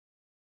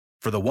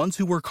For the ones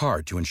who work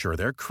hard to ensure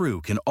their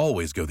crew can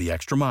always go the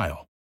extra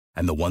mile,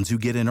 and the ones who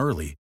get in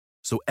early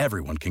so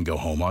everyone can go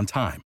home on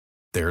time,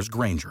 there's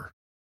Grainger,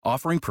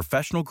 offering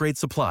professional-grade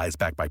supplies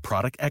backed by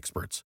product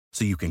experts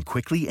so you can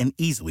quickly and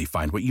easily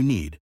find what you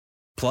need.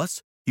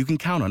 Plus, you can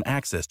count on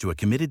access to a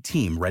committed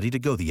team ready to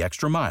go the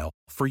extra mile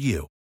for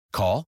you.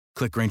 Call,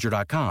 click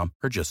Grainger.com,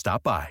 or just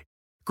stop by.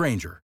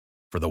 Grainger,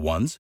 for the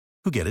ones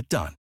who get it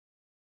done.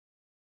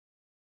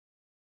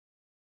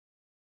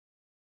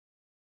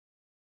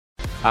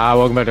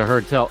 Welcome back to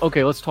Heard Tell.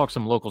 Okay, let's talk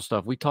some local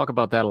stuff. We talk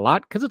about that a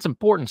lot because it's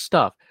important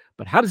stuff.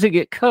 But how does it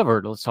get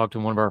covered? Let's talk to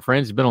one of our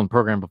friends. He's been on the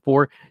program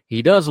before.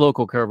 He does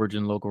local coverage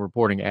and local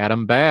reporting.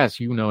 Adam Bass.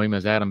 You know him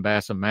as Adam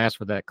Bass and Mass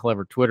with that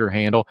clever Twitter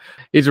handle.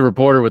 He's a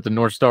reporter with the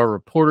North Star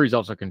Reporter. He's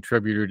also a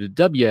contributor to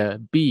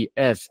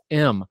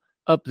WBSM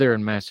up there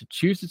in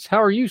Massachusetts.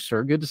 How are you,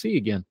 sir? Good to see you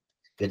again.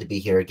 Good to be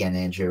here again,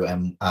 Andrew.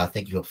 And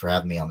thank you for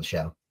having me on the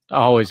show.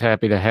 Always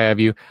happy to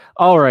have you.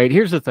 All right,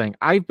 here's the thing.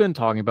 I've been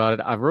talking about it.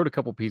 I've wrote a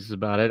couple pieces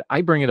about it.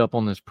 I bring it up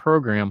on this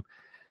program.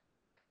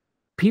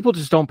 People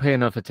just don't pay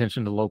enough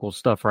attention to local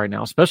stuff right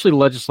now, especially the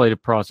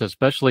legislative process,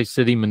 especially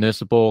city,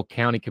 municipal,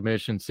 county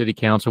commission, city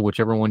council,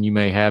 whichever one you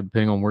may have,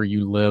 depending on where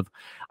you live.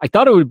 I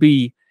thought it would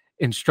be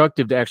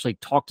instructive to actually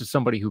talk to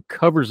somebody who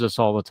covers this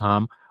all the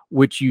time,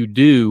 which you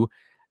do.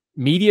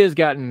 Media has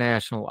gotten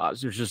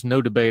nationalized. There's just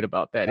no debate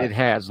about that. It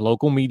has.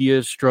 Local media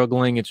is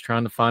struggling. It's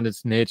trying to find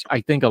its niche. I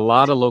think a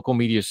lot of local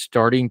media is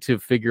starting to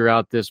figure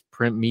out this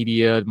print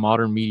media,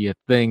 modern media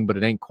thing, but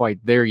it ain't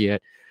quite there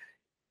yet.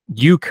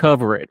 You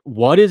cover it.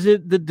 What is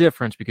it, the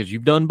difference? Because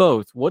you've done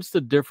both. What's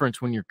the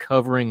difference when you're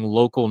covering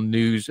local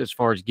news as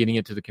far as getting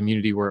it to the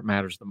community where it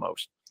matters the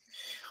most?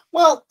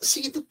 Well,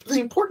 see, the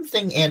important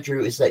thing,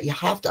 Andrew, is that you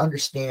have to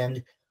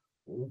understand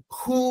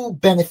who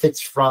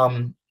benefits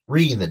from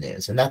reading the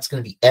news, and that's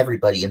going to be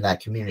everybody in that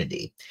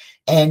community.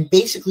 And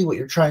basically what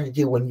you're trying to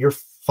do when you're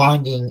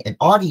finding an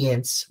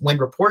audience when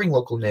reporting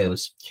local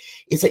news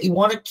is that you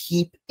want to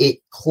keep it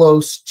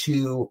close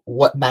to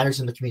what matters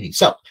in the community.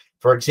 So,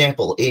 for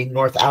example, in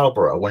North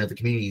Attleboro, one of the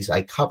communities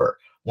I cover,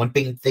 one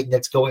big thing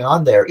that's going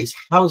on there is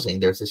housing.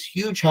 There's this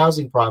huge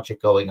housing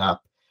project going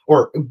up,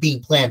 or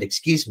being planned,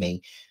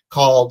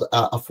 called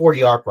a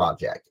 40R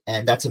project,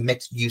 and that's a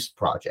mixed-use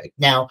project.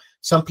 Now,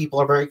 some people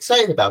are very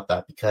excited about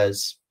that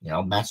because,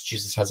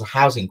 Massachusetts has a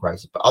housing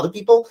crisis, but other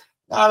people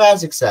not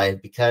as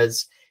excited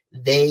because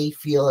they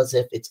feel as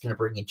if it's going to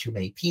bring in too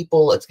many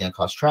people, it's going to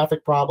cause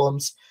traffic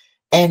problems.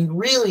 And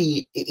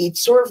really,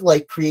 it's sort of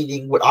like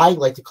creating what I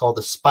like to call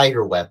the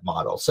spider web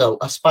model. So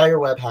a spider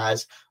web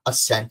has a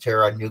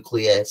center, a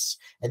nucleus,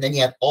 and then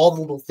you have all the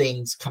little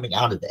things coming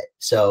out of it.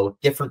 So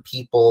different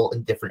people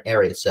in different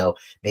areas. So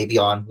maybe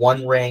on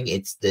one ring,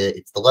 it's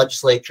the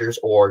legislatures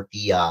or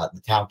the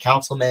town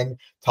councilmen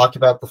talking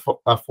about the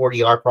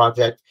 40R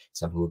project.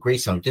 Some who agree,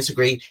 some who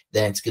disagree.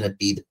 Then it's going to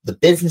be the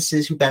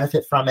businesses who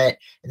benefit from it,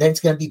 and then it's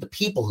going to be the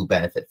people who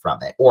benefit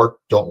from it or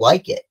don't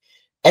like it.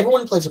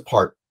 Everyone plays a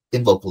part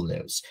in local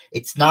news.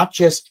 It's not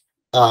just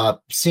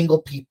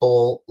single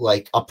people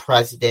like a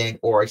president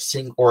or a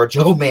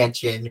Joe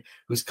Manchin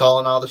who's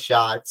calling all the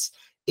shots.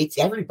 It's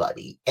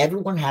everybody.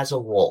 Everyone has a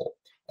role,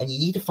 and you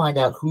need to find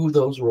out who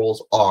those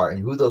roles are and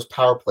who those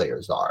power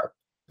players are.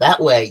 That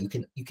way,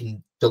 you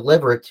can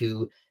deliver it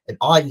to an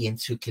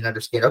audience who can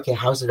understand. Okay,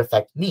 how does it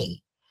affect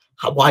me?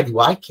 Why do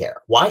I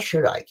care? Why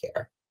should I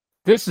care?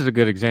 This is a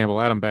good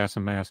example, Adam Bass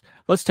and Mass.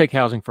 Let's take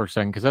housing for a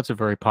second, because that's a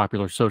very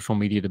popular social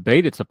media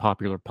debate. It's a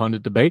popular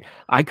pundit debate.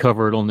 I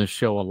cover it on this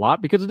show a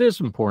lot because it is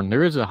important.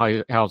 There is a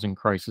high housing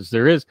crisis.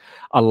 There is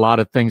a lot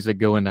of things that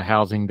go into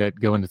housing that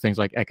go into things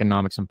like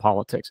economics and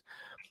politics.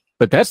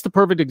 But that's the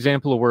perfect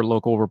example of where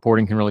local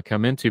reporting can really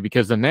come into,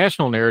 because the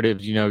national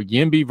narratives,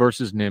 YIMBY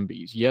versus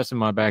NIMBYs. Yes, in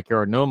my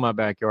backyard, no, in my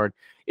backyard.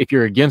 If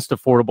you're against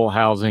affordable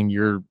housing,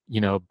 you're,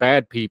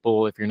 bad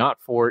people. If you're not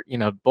for it,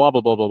 blah,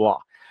 blah, blah, blah, blah.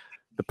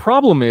 The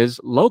problem is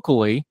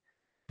locally,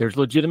 there's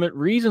legitimate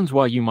reasons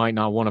why you might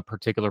not want a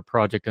particular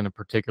project in a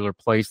particular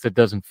place that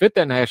doesn't fit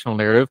that national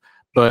narrative,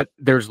 but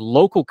there's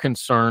local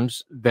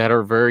concerns that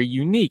are very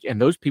unique. And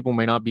those people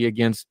may not be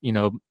against,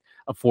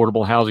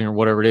 affordable housing or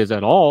whatever it is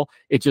at all.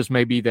 It just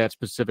may be that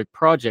specific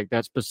project,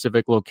 that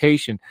specific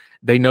location.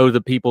 They know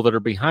the people that are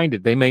behind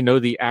it. They may know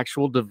the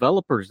actual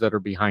developers that are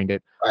behind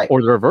it. Right.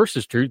 Or the reverse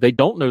is true. They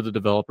don't know the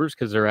developers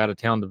because they're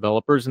out-of-town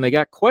developers and they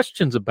got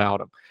questions about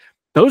them.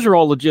 Those are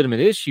all legitimate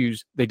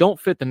issues. They don't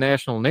fit the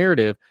national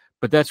narrative,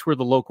 but that's where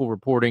the local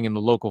reporting and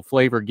the local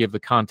flavor give the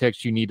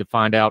context you need to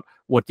find out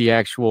what the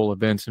actual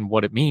events and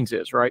what it means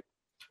is, right?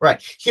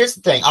 Right. Here's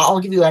the thing. I'll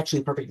give you actually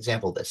a perfect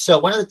example of this. So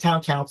one of the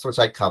town councilors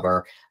I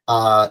cover,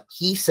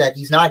 he said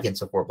he's not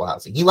against affordable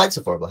housing. He likes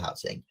affordable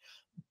housing,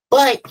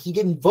 but he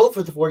didn't vote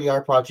for the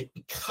 40R project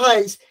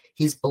because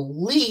his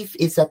belief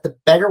is that the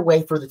better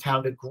way for the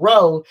town to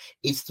grow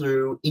is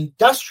through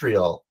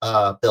industrial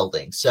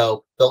buildings.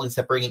 So buildings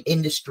that bring in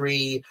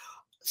industry,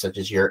 such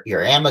as your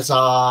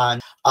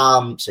Amazon.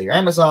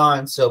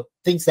 So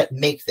things that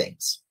make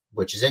things,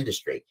 which is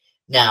industry.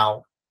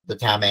 Now, the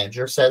town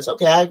manager says,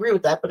 okay, I agree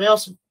with that, but I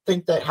also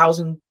think that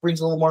housing brings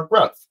a little more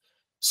growth.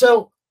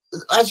 So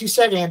as you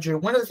said, Andrew,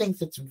 one of the things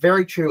that's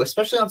very true,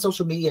 especially on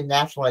social media and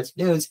nationalized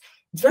news,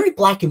 it's very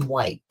black and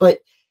white. But,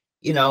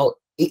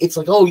 it's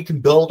like, oh, you can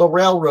build a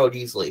railroad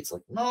easily. It's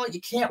like, no,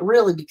 you can't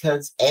really,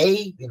 because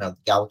you got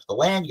to look at the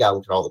land, you got to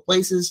look at all the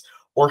places,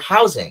 or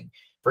housing.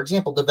 For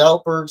example,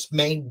 developers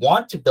may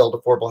want to build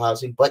affordable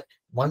housing, but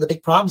one of the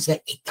big problems is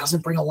that it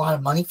doesn't bring a lot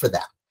of money for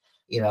them.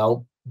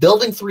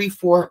 Building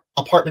 3-4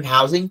 apartment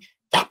housing,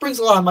 that brings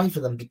a lot of money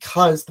for them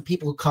because the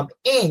people who come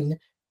in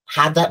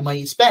have that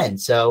money to spend.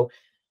 So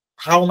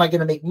how am I going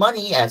to make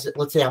money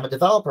let's say I'm a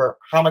developer,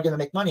 how am I going to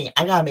make money?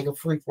 I got to make a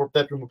 3-4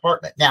 bedroom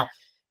apartment. Now,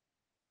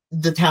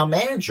 the town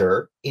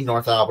manager in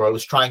North Attleboro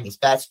is trying his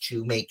best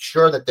to make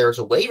sure that there's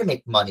a way to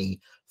make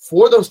money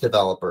for those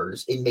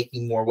developers in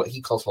making more what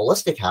he calls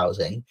holistic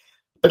housing.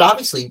 But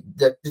obviously,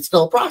 it's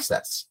still a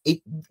process.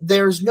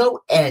 There's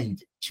no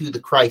end to the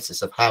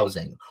crisis of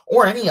housing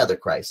or any other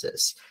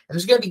crisis. And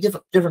there's going to be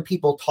different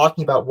people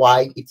talking about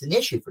why it's an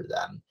issue for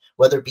them,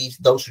 whether it be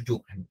those who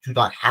do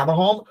not have a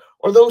home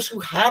or those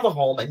who have a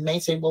home and may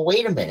say, well,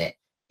 wait a minute,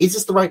 is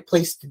this the right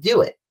place to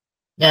do it?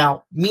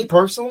 Now, me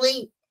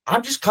personally,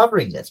 I'm just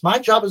covering this. My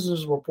job as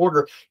a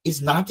reporter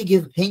is not to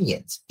give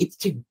opinions. It's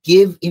to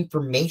give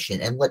information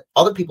and let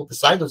other people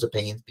decide those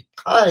opinions,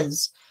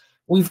 because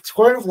we've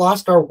sort of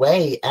lost our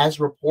way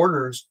as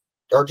reporters,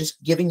 or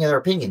just giving their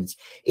opinions.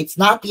 It's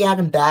not the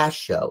Adam Bass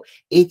show.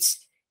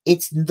 It's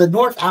the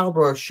North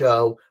Attleboro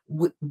show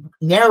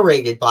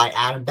narrated by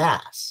Adam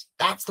Bass.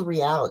 That's the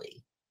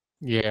reality.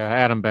 Yeah,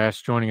 Adam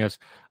Bass joining us.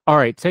 All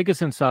right, take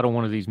us inside of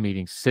one of these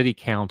meetings, city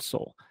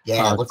council.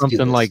 Yeah, let's something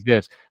do this. like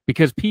this.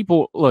 Because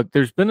people, look,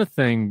 there's been a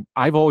thing,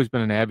 I've always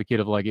been an advocate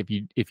of, like,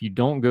 if you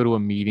don't go to a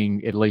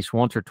meeting at least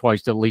once or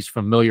twice, to at least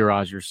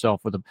familiarize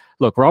yourself with them.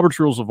 Look, Robert's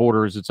Rules of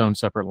Order is its own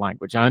separate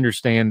language. I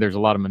understand there's a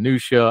lot of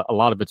minutia, a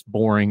lot of it's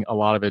boring, a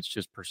lot of it's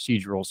just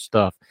procedural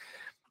stuff.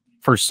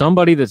 For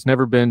somebody that's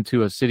never been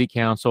to a city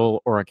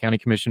council or a county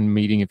commission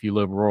meeting, if you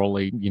live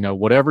rurally,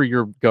 whatever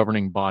your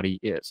governing body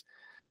is,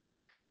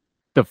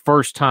 the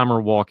first timer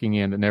walking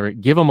in,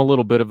 and give them a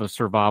little bit of a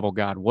survival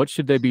guide. What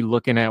should they be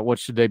looking at? What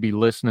should they be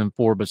listening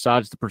for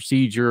besides the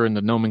procedure and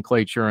the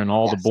nomenclature and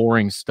all the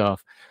boring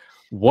stuff?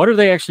 What are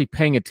they actually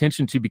paying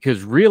attention to?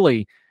 Because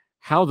really,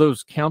 how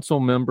those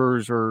council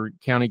members or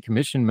county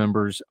commission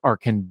members are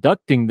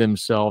conducting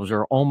themselves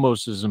are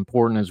almost as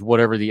important as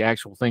whatever the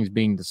actual things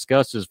being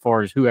discussed, as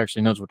far as who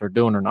actually knows what they're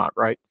doing or not,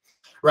 right?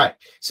 Right.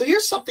 So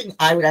here's something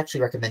I would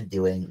actually recommend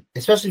doing,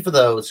 especially for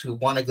those who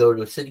want to go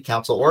to a city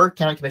council or a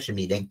county commission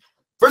meeting.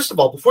 First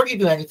of all, before you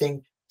do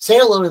anything, say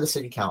hello to the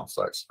city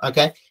councilors,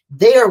 okay?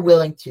 They are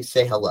willing to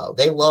say hello.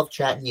 They love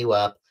chatting you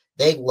up.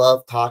 They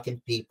love talking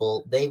to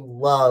people. They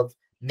love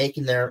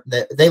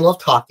they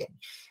love talking.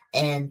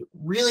 And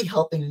really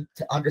helping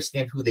to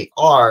understand who they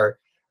are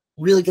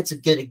really gets a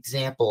good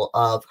example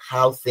of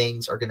how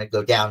things are going to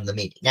go down in the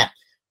meeting. Now,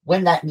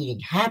 when that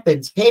meeting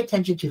happens, pay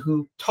attention to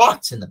who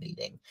talks in the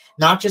meeting,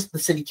 not just the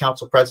city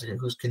council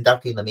president who's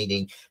conducting the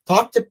meeting.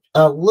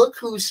 Look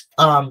who's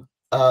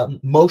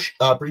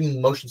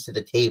bringing motions to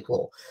the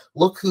table.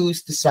 Look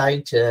who's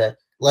deciding to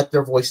let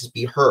their voices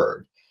be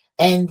heard,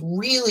 and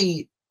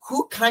really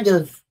who kind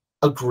of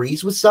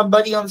agrees with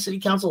somebody on the city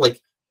council,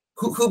 like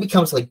who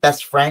becomes like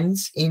best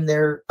friends in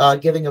their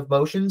giving of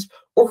motions,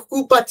 or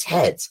who butts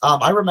heads.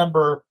 I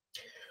remember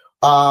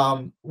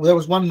there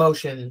was one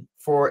motion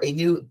for a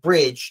new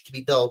bridge to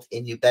be built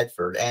in New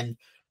Bedford, and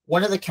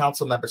one of the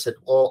council members said,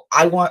 well,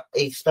 I want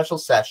a special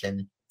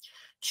session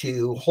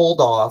to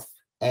hold off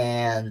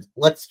and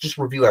let's just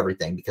review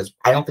everything, because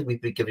I don't think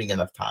we've been giving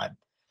enough time.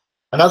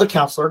 Another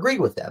counselor agreed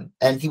with him,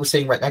 and he was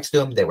sitting right next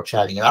to him. They were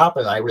chatting it up,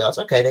 and I realized,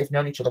 okay, they've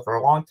known each other for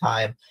a long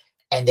time,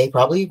 and they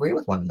probably agree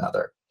with one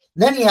another.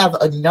 And then you have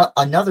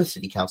another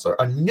city councilor,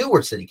 a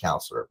newer city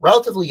councilor,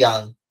 relatively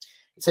young.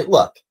 He said,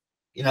 look,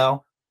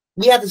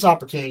 we had this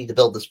opportunity to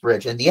build this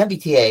bridge, and the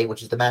MBTA,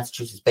 which is the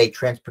Massachusetts Bay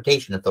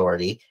Transportation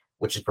Authority,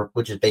 which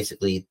is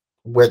basically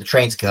where the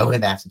trains go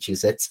in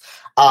Massachusetts,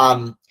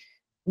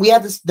 we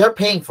have this, they're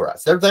paying for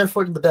us. They're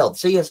footing the bill. The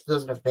city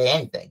doesn't have to pay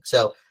anything.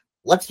 So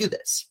let's do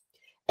this.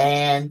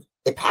 And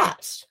it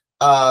passed.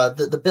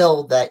 The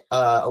bill that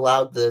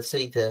allowed the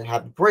city to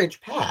have the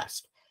bridge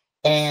passed.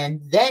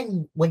 And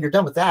then when you're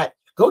done with that,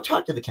 go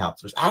talk to the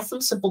councilors. Ask them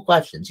simple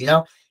questions.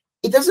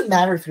 It doesn't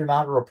matter if you're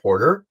not a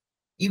reporter.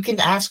 You can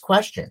ask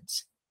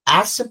questions.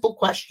 Ask simple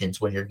questions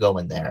when you're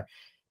going there.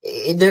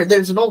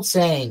 There's an old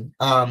saying,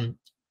 I'm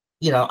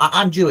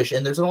Jewish,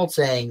 and there's an old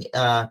saying,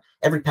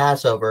 every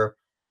Passover,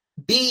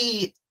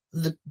 be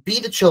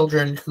the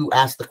children who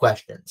ask the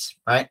questions,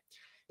 right?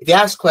 If you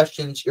ask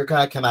questions, you're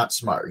going to come out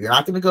smarter. You're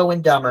not going to go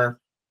in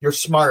dumber. You're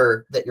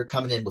smarter that you're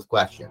coming in with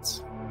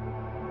questions.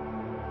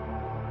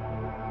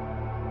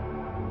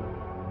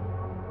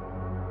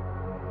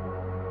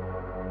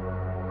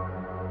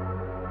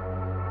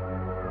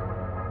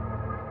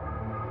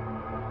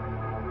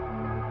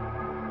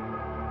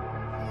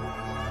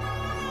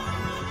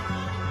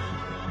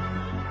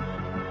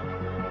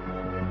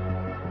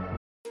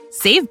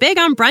 Save big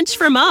on brunch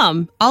for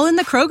mom, all in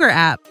the Kroger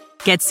app.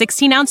 Get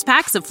 16-ounce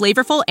packs of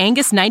flavorful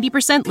Angus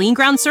 90% lean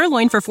ground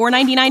sirloin for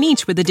 $4.99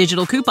 each with a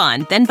digital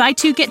coupon. Then buy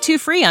 2, get 2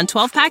 free on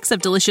 12 packs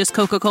of delicious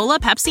Coca-Cola,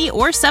 Pepsi,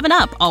 or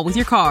 7-Up, all with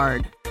your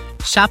card.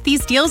 Shop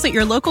these deals at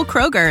your local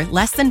Kroger,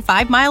 less than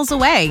 5 miles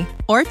away.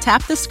 Or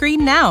tap the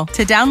screen now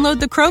to download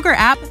the Kroger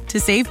app to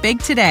save big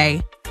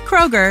today.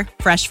 Kroger,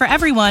 fresh for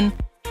everyone.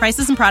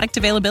 Prices and product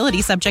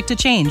availability subject to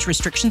change.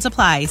 Restrictions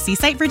apply. See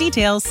site for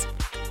details.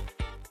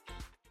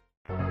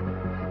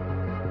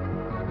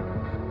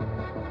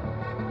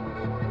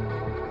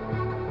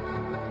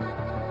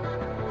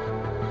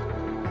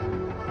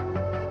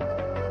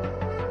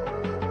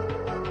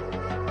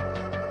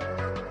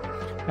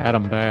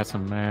 Adam Bass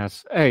and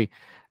Mass. Hey,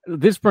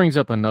 this brings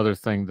up another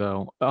thing,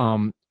 though.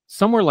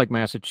 Somewhere like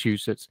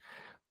Massachusetts,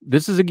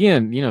 this is,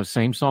 again,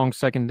 same song,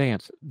 second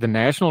dance. The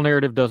national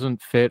narrative doesn't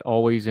fit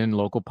always in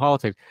local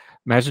politics.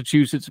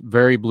 Massachusetts,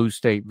 very blue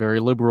state, very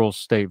liberal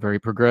state, very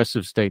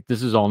progressive state.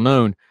 This is all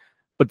known.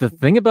 But the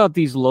thing about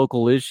these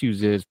local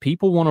issues is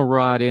people want to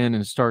ride in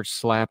and start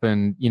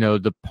slapping,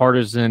 the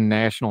partisan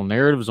national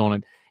narratives on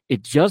it.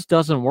 It just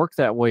doesn't work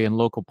that way in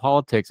local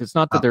politics. It's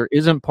not that there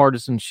isn't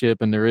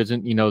partisanship and there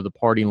isn't, the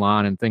party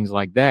line and things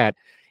like that.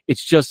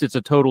 It's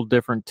a total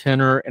different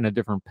tenor and a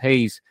different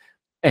pace.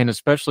 And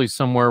especially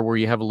somewhere where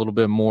you have a little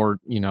bit more,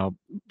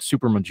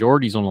 super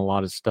majorities on a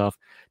lot of stuff,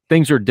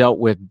 things are dealt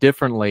with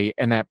differently.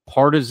 And that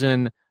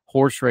partisan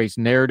horse race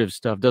narrative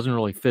stuff doesn't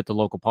really fit the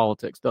local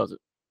politics, does it?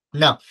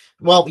 No.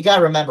 Well, we got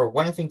to remember,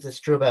 one of the things that's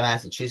true about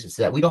Massachusetts is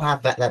that we don't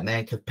have that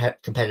many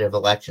competitive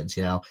elections,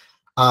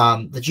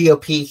 The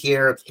GOP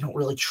here, they don't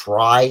really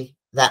try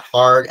that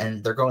hard,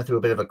 and they're going through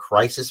a bit of a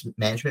crisis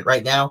management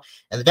right now.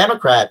 And the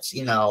Democrats,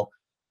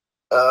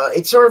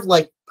 it's sort of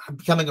like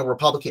becoming a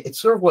Republican. It's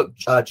sort of what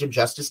Jim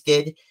Justice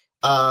did.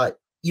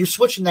 You're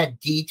switching that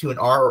D to an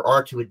R or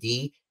R to a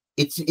D.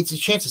 It's a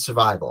chance of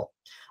survival.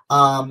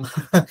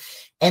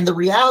 And the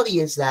reality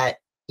is that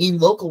in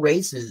local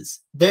races,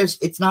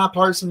 it's not a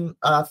partisan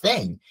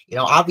thing.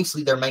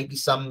 Obviously there might be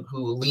some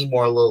who lean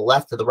more a little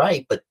left to the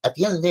right, but at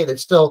the end of the day, they're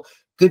still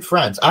good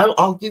friends.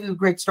 I'll give you a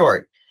great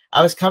story.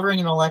 I was covering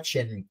an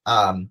election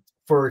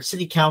for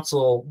City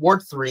Council,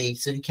 Ward 3,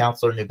 City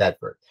Councilor, New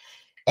Bedford.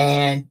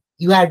 And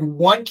you had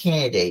one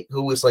candidate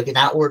who was like an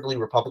outwardly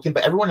Republican,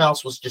 but everyone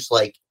else was just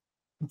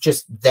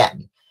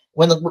them.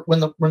 When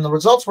the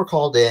results were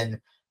called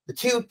in,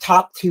 the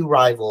top two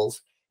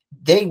rivals,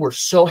 they were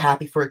so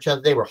happy for each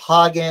other. They were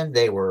hugging,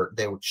 they were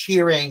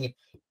cheering,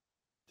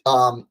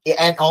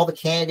 and all the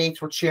candidates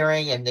were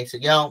cheering, and they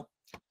said,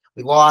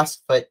 we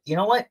lost, but you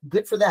know what?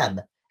 Good for them.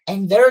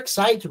 And they're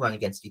excited to run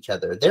against each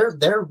other.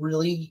 They're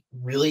really,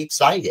 really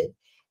excited.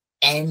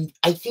 And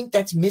I think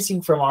that's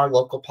missing from our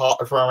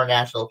from our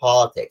national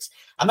politics.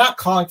 I'm not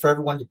calling for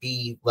everyone to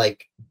be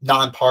like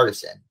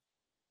nonpartisan.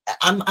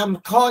 I'm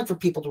calling for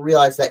people to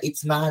realize that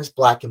it's not as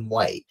black and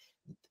white.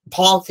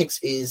 Politics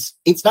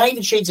it's not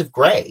even shades of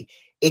gray.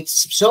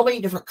 It's so many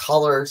different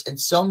colors and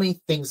so many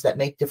things that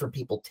make different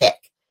people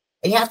tick.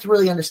 And you have to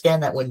really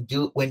understand that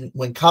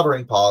when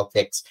covering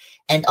politics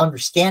and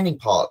understanding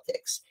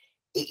politics.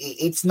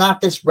 It's not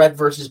this red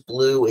versus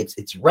blue.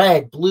 It's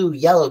red, blue,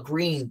 yellow,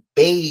 green,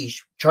 beige,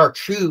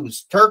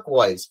 chartreuse,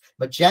 turquoise,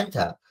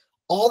 magenta.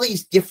 All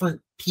these different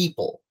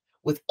people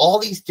with all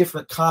these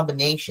different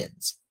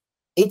combinations.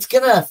 It's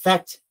going to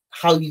affect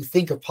how you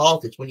think of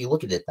politics when you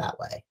look at it that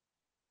way.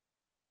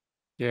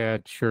 Yeah,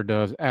 it sure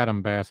does.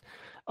 Adam Bass.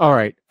 All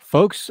right,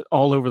 folks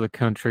all over the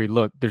country,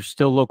 look, there's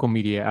still local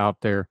media out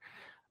there.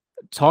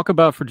 Talk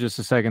about for just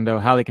a second, though,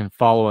 how they can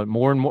follow it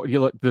more and more.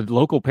 The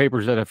local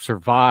papers that have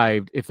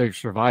survived, if they're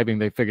surviving,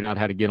 they figured out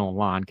how to get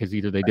online because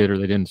either they did or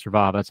they didn't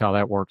survive. That's how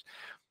that works.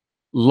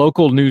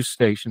 Local news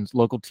stations,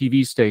 local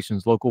TV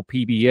stations, local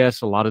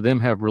PBS, a lot of them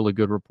have really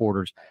good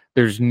reporters.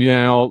 There's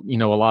now,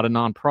 a lot of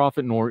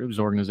nonprofit news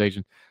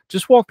organizations.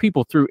 Just walk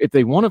people through, if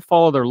they want to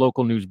follow their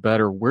local news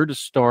better, where to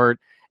start.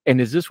 And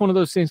is this one of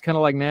those things kind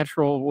of like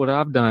natural, what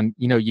I've done?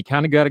 You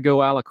kind of got to go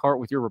a la carte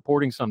with your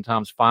reporting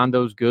sometimes. Find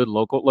those good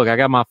local. Look, I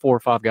got my 4 or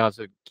 5 guys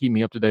that keep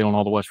me up to date on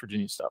all the West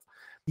Virginia stuff.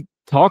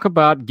 Talk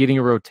about getting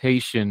a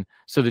rotation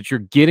so that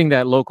you're getting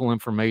that local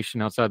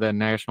information outside that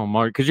national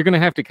market, because you're going to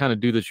have to kind of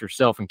do this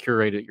yourself and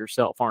curate it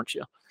yourself, aren't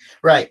you?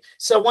 Right.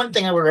 So one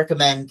thing I would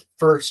recommend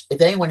first,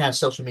 if anyone has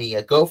social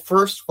media, go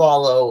first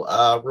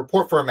follow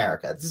Report for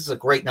America. This is a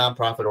great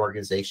nonprofit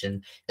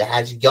organization that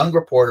has young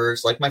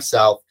reporters like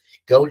myself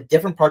go to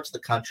different parts of the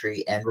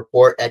country and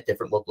report at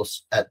different local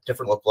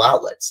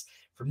outlets.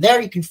 From there,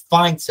 you can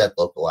find said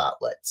local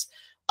outlets.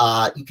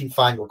 You can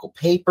find local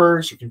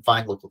papers. You can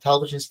find local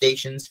television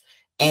stations.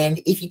 And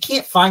if you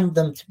can't find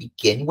them to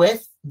begin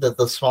with, the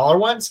smaller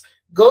ones,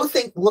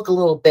 look a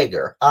little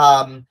bigger.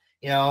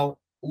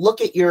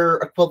 Look at your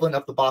equivalent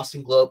of the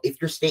Boston Globe.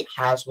 If your state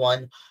has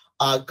one,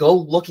 go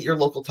look at your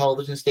local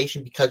television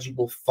station, because you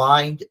will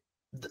find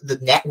the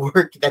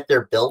network that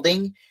they're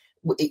building.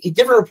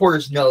 Different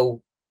reporters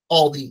know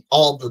all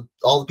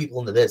the people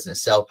in the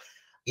business. So,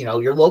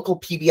 your local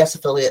PBS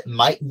affiliate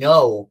might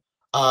know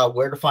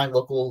where to find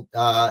local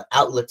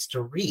outlets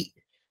to read.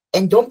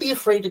 And don't be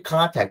afraid to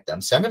contact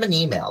them. Send them an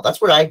email. That's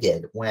what I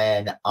did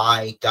when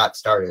I got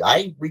started.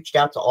 I reached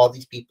out to all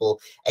these people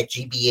at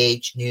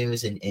GBH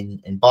News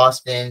in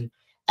Boston,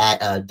 at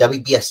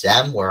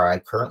WBSM, where I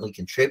currently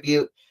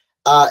contribute.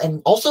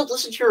 And also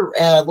listen to your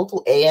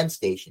local AM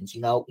stations. You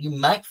know, you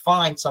might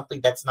find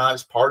something that's not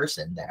as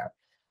partisan there.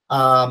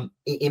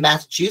 In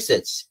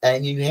Massachusetts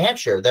and in New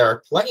Hampshire, there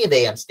are plenty of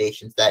AM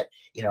stations that,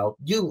 you know,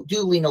 do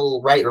lean a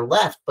little right or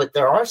left, but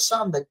there are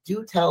some that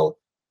do tell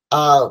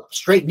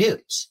straight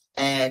news.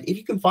 And if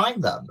you can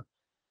find them,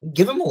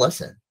 give them a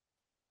listen.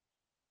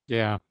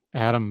 Yeah,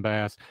 Adam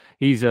Bass.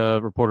 He's a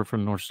reporter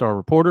from North Star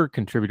Reporter,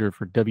 contributor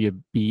for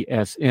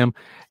WBSM.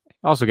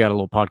 Also got a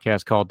little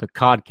podcast called The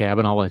Cod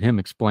Cabin. I'll let him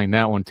explain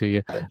that one to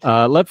you.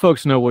 Let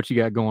folks know what you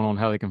got going on,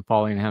 how they can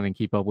follow you, and how they can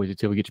keep up with you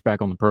till we get you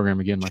back on the program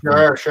again.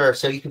 Sure.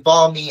 So you can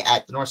follow me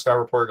at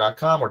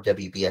thenorthstarreporter.com or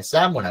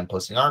WBSM when I'm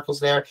posting articles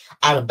there.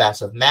 Adam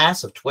Bass of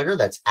Mass of Twitter.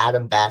 That's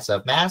Adam Bass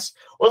of Mass.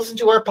 Or listen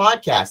to our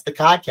podcast, The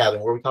Cod Cabin,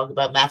 where we talk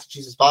about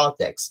Massachusetts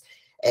politics.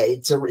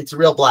 It's a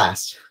real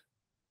blast.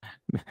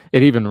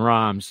 It even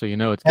rhymes, so you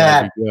know it's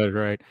gotta be good,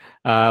 right?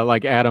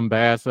 Like Adam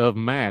Bass of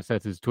Mass,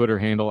 that's his Twitter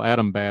handle.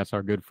 Adam Bass,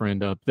 our good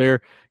friend up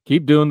there.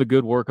 Keep doing the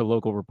good work of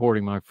local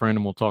reporting, my friend,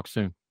 and we'll talk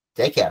soon.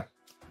 Take care.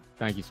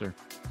 Thank you, sir.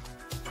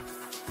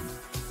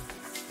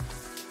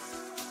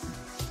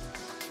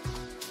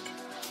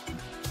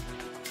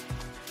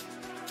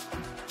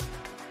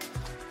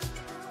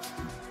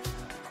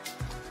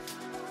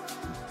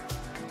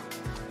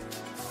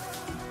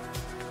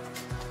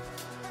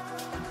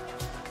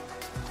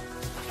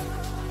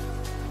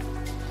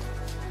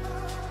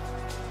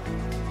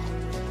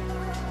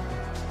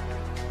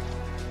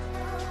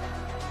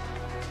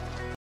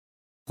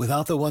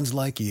 Without the ones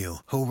like you,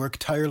 who work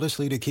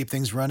tirelessly to keep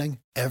things running,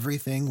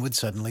 everything would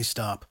suddenly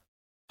stop.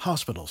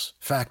 Hospitals,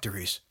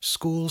 factories,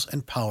 schools,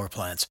 and power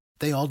plants,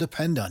 they all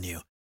depend on you.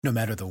 No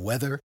matter the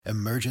weather,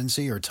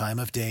 emergency, or time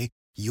of day,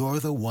 you're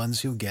the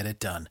ones who get it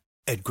done.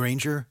 At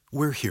Grainger,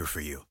 we're here for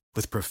you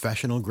with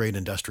professional-grade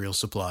industrial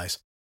supplies.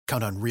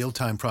 Count on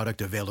real-time product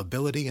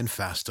availability and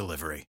fast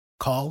delivery.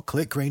 Call,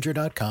 click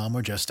Grainger.com,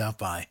 or just stop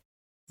by.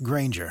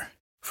 Grainger,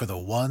 for the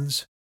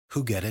ones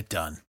who get it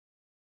done.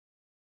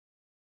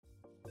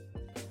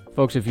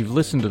 Folks, if you've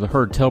listened to the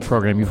Heard Tell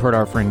program, you've heard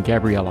our friend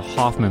Gabriella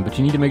Hoffman, but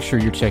you need to make sure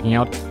you're checking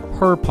out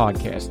her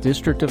podcast,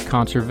 District of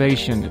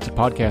Conservation. It's a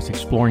podcast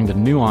exploring the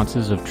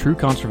nuances of true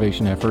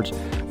conservation efforts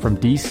from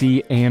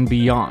D.C. and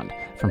beyond.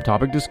 From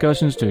topic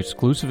discussions to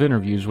exclusive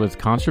interviews with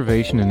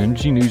conservation and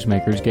energy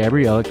newsmakers,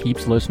 Gabriella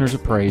keeps listeners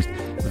appraised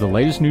of the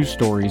latest news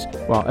stories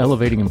while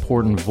elevating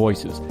important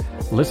voices.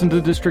 Listen to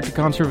the District of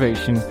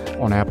Conservation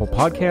on Apple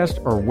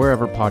Podcasts or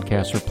wherever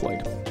podcasts are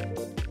played.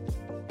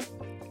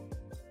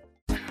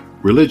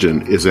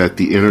 Religion is at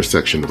the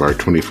intersection of our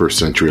 21st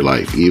century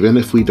life, even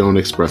if we don't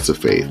express a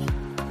faith.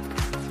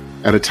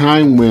 At a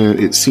time when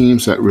it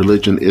seems that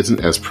religion isn't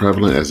as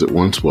prevalent as it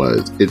once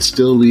was, it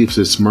still leaves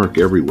its mark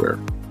everywhere.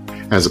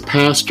 As a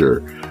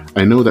pastor,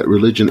 I know that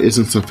religion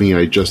isn't something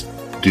I just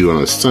do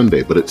on a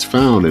Sunday, but it's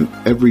found in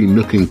every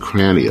nook and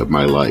cranny of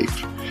my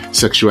life.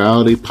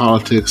 Sexuality,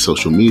 politics,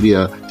 social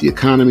media, the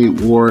economy,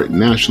 war,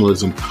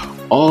 nationalism,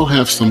 all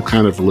have some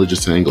kind of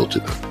religious angle to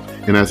them.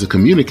 And as a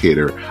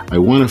communicator, I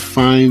want to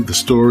find the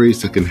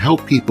stories that can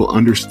help people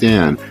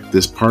understand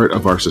this part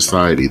of our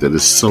society that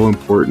is so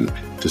important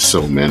to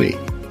so many.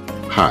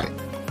 Hi,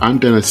 I'm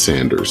Dennis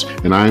Sanders,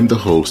 and I'm the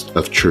host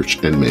of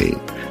Church and Main.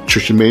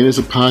 Church and Main is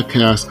a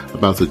podcast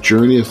about the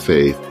journey of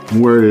faith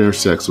and where it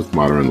intersects with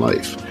modern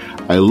life.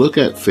 I look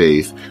at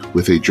faith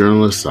with a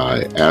journalist's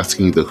eye,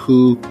 asking the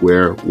who,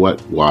 where, what,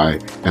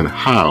 why, and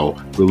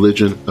how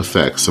religion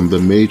affects some of the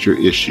major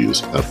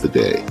issues of the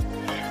day.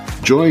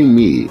 Join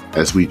me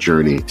as we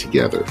journey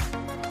together.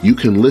 You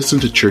can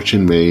listen to Church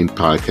in Main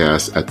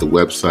podcast at the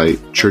website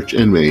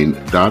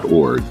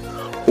churchandmain.org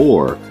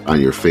or on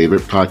your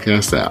favorite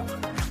podcast app.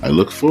 I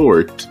look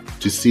forward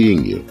to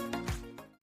seeing you.